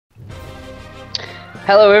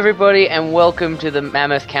Hello everybody and welcome to the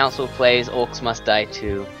Mammoth Council Plays Orcs Must Die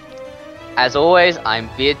 2. As always, I'm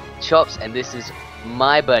Beard Chops and this is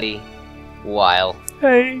my buddy, Weil,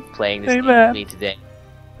 playing this game with me today.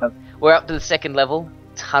 We're up to the second level,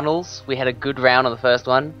 Tunnels. We had a good round on the first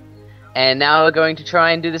one, and now we're going to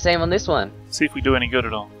try and do the same on this one. See if we do any good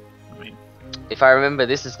at all. I mean, if I remember,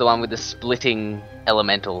 this is the one with the splitting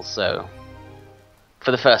elementals, so...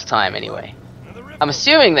 for the first time, anyway. I'm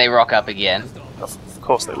assuming they rock up again. Of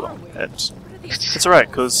course they will. And it's alright,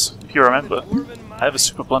 because if you remember, I have a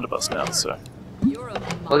super blunderbuss now, so...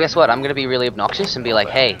 Well, guess what? I'm going to be really obnoxious and be like,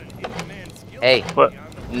 hey. Hey. What?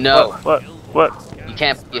 No. What? You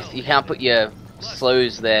can't put your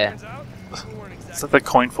slows there. It's like the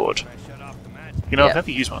coin forge. You know, Yeah. I've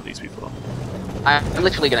never used one of these before. I'm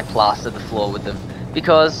literally going to plaster the floor with them.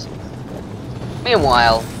 Because,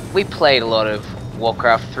 meanwhile, we played a lot of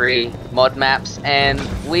Warcraft 3 mod maps, and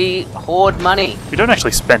we hoard money. We don't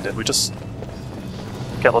actually spend it, we just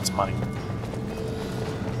get lots of money.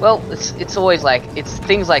 Well, it's always like, it's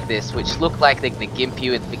things like this, which look like they're going to gimp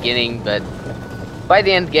you at the beginning, but by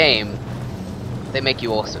the end game, they make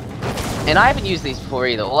you awesome. And I haven't used these before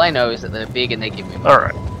either. All I know is that they're big and they give me money.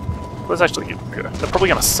 Alright. Let's actually give them a go. They're probably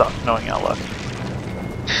going to suck, knowing our luck.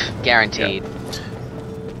 Guaranteed.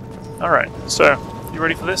 Yeah. Alright, so, you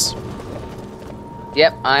ready for this?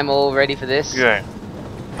 Yep, I'm all ready for this. Okay.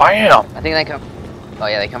 Bam! I think they come... Oh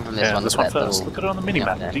yeah, they come from this one. This one that first. little- Look at it on the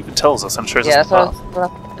minimap. Yeah. It even tells us and shows Yeah, us that's the what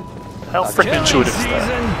path. How freaking intuitive is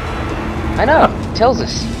that? I know, it tells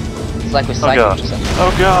us. It's like we're Oh god. cycling or something.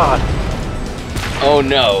 Oh god! Oh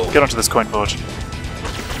no! Get onto this coin forge.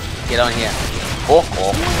 Get on here. Orc.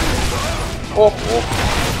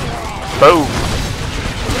 Boom!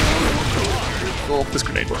 Cool. This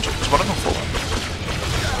grenade launcher. Is one of them full?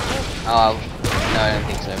 Oh, no, I don't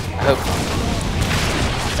think so. I hope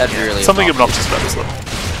not. That'd be really Something obnoxious. obnoxious about this level.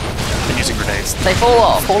 And using grenades. They fall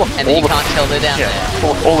off, and then all you the- can't tell they're down Yeah, there.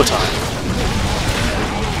 fall off all the time.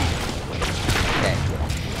 Okay.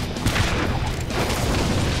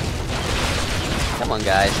 Come on,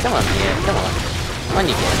 guys. Come on here. Come on. On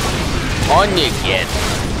you get. On you get.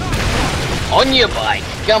 On your bike.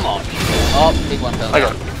 Come on. Oh, big one fell I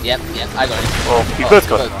down. got it. Yep, I got it. Well, we Oh, both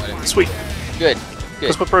got it. Sweet. Good.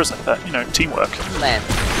 Because we're pros at that, you know, teamwork. Man.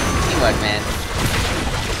 Teamwork, man.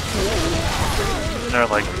 You know,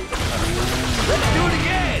 like,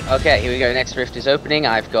 Okay, here we go. Next rift is opening.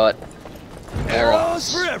 I've got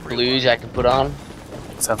blues I can put on.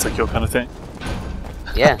 sounds like your kind of thing.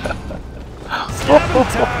 Yeah.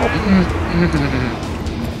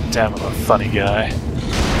 Damn, I'm a funny guy.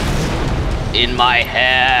 In my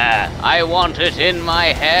hair. I want it in my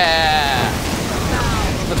hair.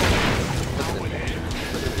 Look at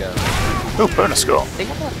it go. Oh, bonus skull. Think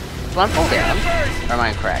of that. One fall down. Or am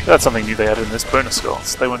I cracked? That's something new they added in this, bonus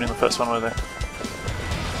skulls. They weren't in the first one, were they?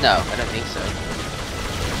 No, I don't think so.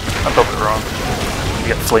 I'm probably wrong. We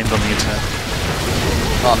get flamed on the internet.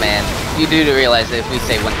 Oh man, you do realize that if we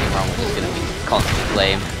say one thing wrong, we're just gonna be constantly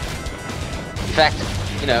blamed. In fact,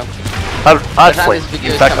 you know. I'd time flame. this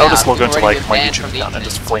video In fact, come I'll just out, log it's onto already like been my banned YouTube from the account and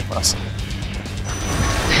internet. just flame us.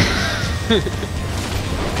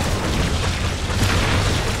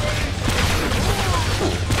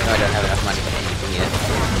 No, I don't have enough money for anything yet.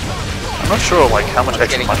 I'm not sure like how much It's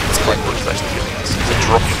extra getting- money this coin forge is actually giving us. Is it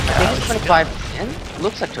dropping I think it's cash? 25%.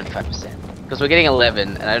 Looks like 25%. Because we're getting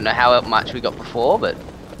 11, and I don't know how much we got before, but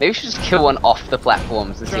maybe we should just kill one off the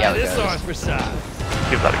platforms and see how it goes.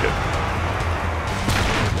 Give that a go.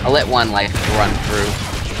 I'll let one like run through.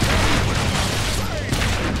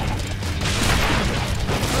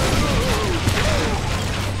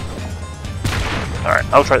 Alright,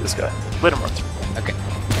 I'll try this guy. Let him run through. Okay.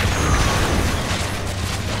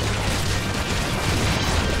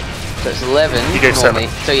 So it's 11 You gave normally.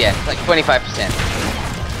 7. So yeah, like 25%.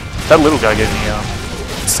 That little guy gave me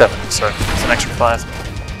 7, so it's an extra 5.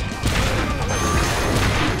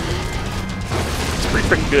 It's pretty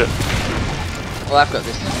freaking good. Well, I've got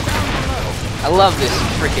this. I love this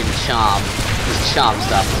freaking charm. This charm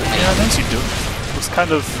stuff. It's amazing. Yeah, nice you do it. It's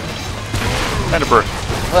kind of broken.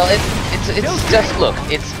 Well, it's just look.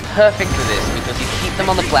 It's perfect for this because you keep them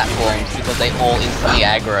on the platforms because they all instantly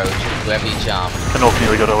aggro to whoever you charm. An orc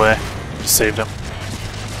nearly got away. Just saved him.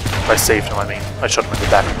 By saved him, I mean I shot him in the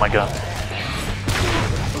back with my gun.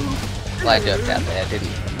 Well, I jerked out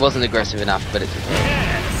there. Wasn't aggressive enough, but it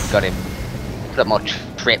got him. Put up more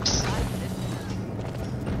trips.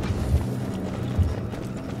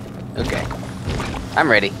 Okay, I'm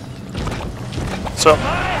ready. So,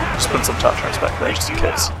 just put some top traps back there just in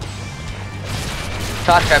case.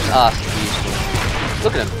 Tar traps are super useful.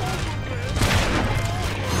 Look at him.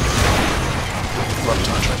 love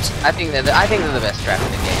time traps. I think they're the best trap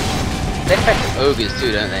in the game. They affect ogres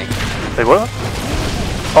too, don't they? They what?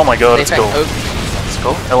 Oh my god, it's gold. It's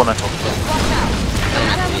gold? Elemental.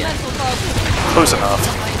 Yeah. Close enough.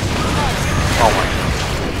 Oh my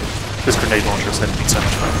god. This grenade launcher is hitting me so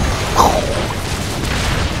much fun.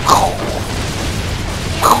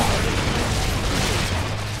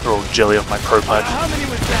 They're all jelly off my pro pipe.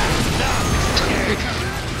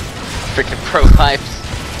 Freaking pro pipes.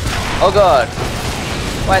 Oh god.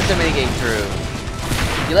 Why is so many getting through?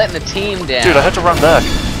 You're letting the team down. Dude, I had to run back.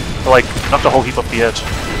 I, like, knocked a whole heap off the edge.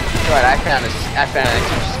 Right, I found an extra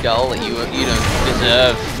skull that you don't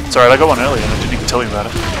deserve. It's alright, I got one earlier and I didn't even tell you about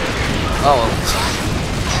it. Oh well.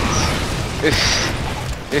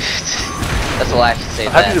 That's all I have to say.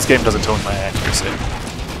 I'm happy this game doesn't tell me my accuracy.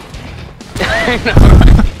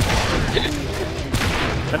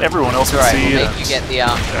 And everyone else can see we'll make you get the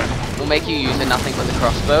we'll make you use nothing but the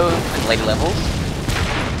crossbow in later levels.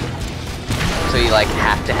 So you like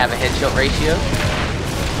have to have a headshot ratio.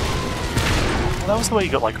 Well, that was the way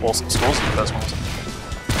you got like awesome scores in the first one.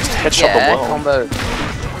 Just headshot the world. Combo.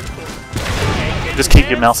 You just keep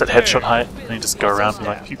your mouse at headshot height and you just go around and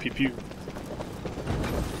be like pew pew pew.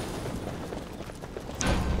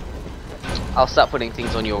 I'll start putting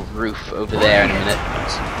things on your roof over there in a minute.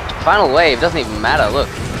 Final wave doesn't even matter. Look,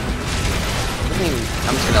 I'm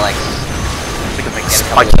just gonna like get a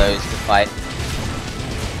couple of those to fight.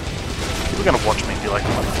 People are gonna watch me and be like,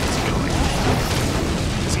 "What the fuck is he doing?"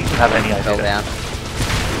 Does he even have any idea? Fell down.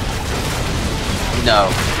 No.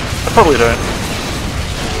 I probably don't.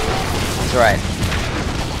 That's right.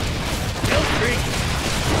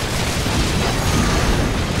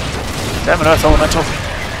 Damn it, Earth Elemental.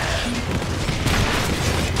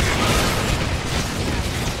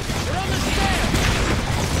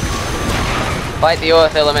 Fight the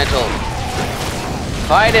Earth Elemental.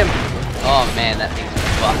 Fight him! Oh man, that thing's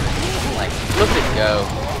fucked. Like, look at it go.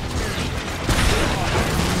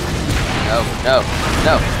 No, no,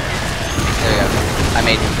 no. There we go. I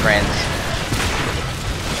made him friends.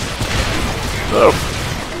 Oh.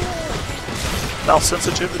 Mouse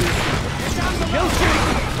sensitivity.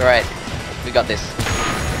 Alright, we got this.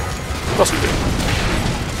 Of course we do.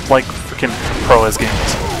 Like freaking pro as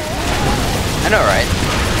games. I know, right?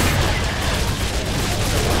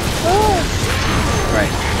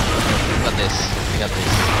 Right. We got this. We got this.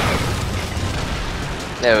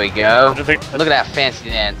 There we go. Look at that fancy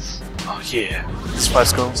dance. Oh yeah. It's 5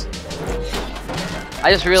 skulls.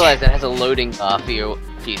 I just realized that has a loading bar for your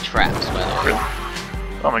traps, by the way. Really?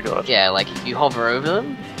 Oh my god. Yeah, like if you hover over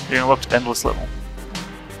them. You unlocked endless level.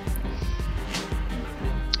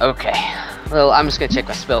 Okay. Well, I'm just gonna check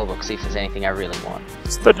my spellbook, see if there's anything I really want.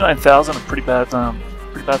 It's 39,000, a pretty bad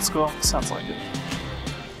score. Sounds like it.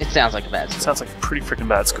 It sounds like a bad score. Sounds like a pretty freaking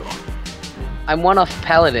bad score. I'm one off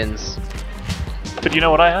paladins. But you know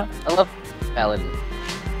what I have? I love paladin.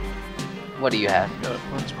 What do you have?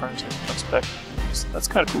 That's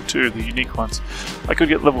kind of cool too, the unique ones. I could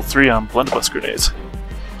get level 3 blunderbuss grenades.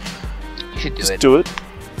 You should do it. Just do it.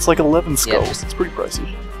 It's like 11 skulls. Yes. It's pretty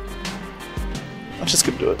pricey. I'm just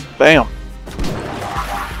gonna do it. Bam!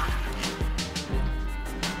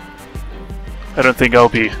 I don't think I'll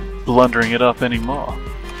be blundering it up anymore.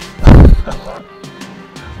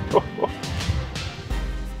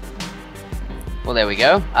 Well, there we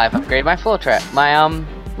go. I've upgraded my floor trap, my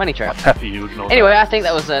money trap. I'm happy you ignored Anyway, that. I think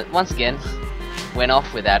that was once again went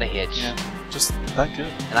off without a hitch. Yeah, just that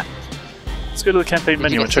good. And Let's go to the campaign Did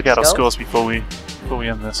menu you and get check 6 out our skulls? scores before we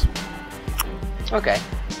end this. Okay.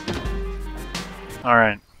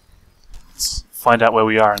 Alright. Let's find out where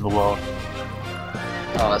we are in the world.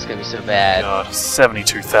 Oh, that's gonna be so bad. God,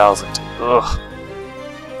 72,000. Ugh.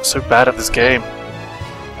 I'm so bad at this game.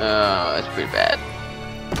 Oh, that's pretty bad.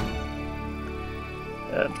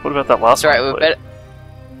 And what about that last That's right. one?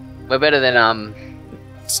 We're better than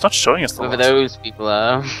It's not showing us the whoever last one. those people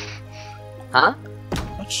are. Huh?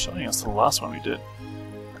 It's not showing us the last one we did.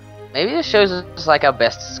 Maybe it shows us like our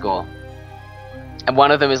best score. And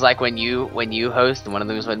one of them is like when you host, and one of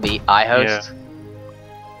them is when I host. Yeah.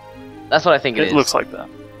 That's what I think it is. It looks like that.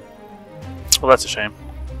 Well, that's a shame.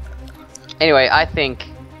 Anyway, I think,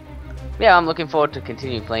 yeah, I'm looking forward to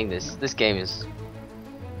continuing playing this. This game is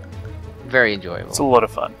very enjoyable. It's a lot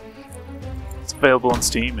of fun. It's available on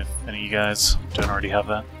Steam if any of you guys don't already have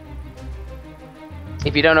that.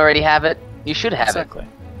 If you don't already have it, you should have Exactly.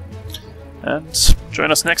 And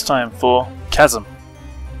join us next time for Chasm,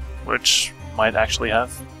 which might actually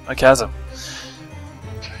have a chasm.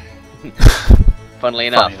 it. Funnily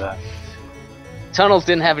enough. Funny that. Tunnels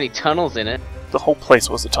didn't have any tunnels in it. The whole place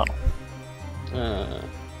was a tunnel.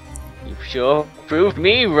 You sure proved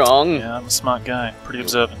me wrong. Yeah, I'm a smart guy. Pretty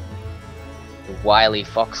observant. Wily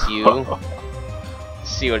fox, you.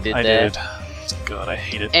 See what I did there? I did. God, I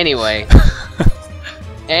hate it. Anyway.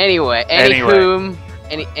 Any whom,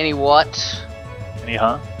 any what,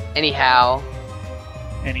 anyhow.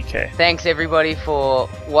 Any K. Thanks everybody for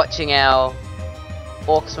watching our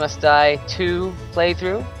Orcs Must Die 2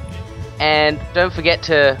 playthrough. And don't forget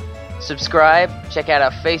to subscribe, check out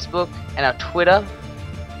our Facebook and our Twitter.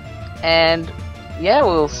 And yeah,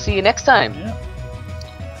 we'll see you next time. Yeah.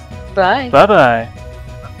 Bye. Bye-bye.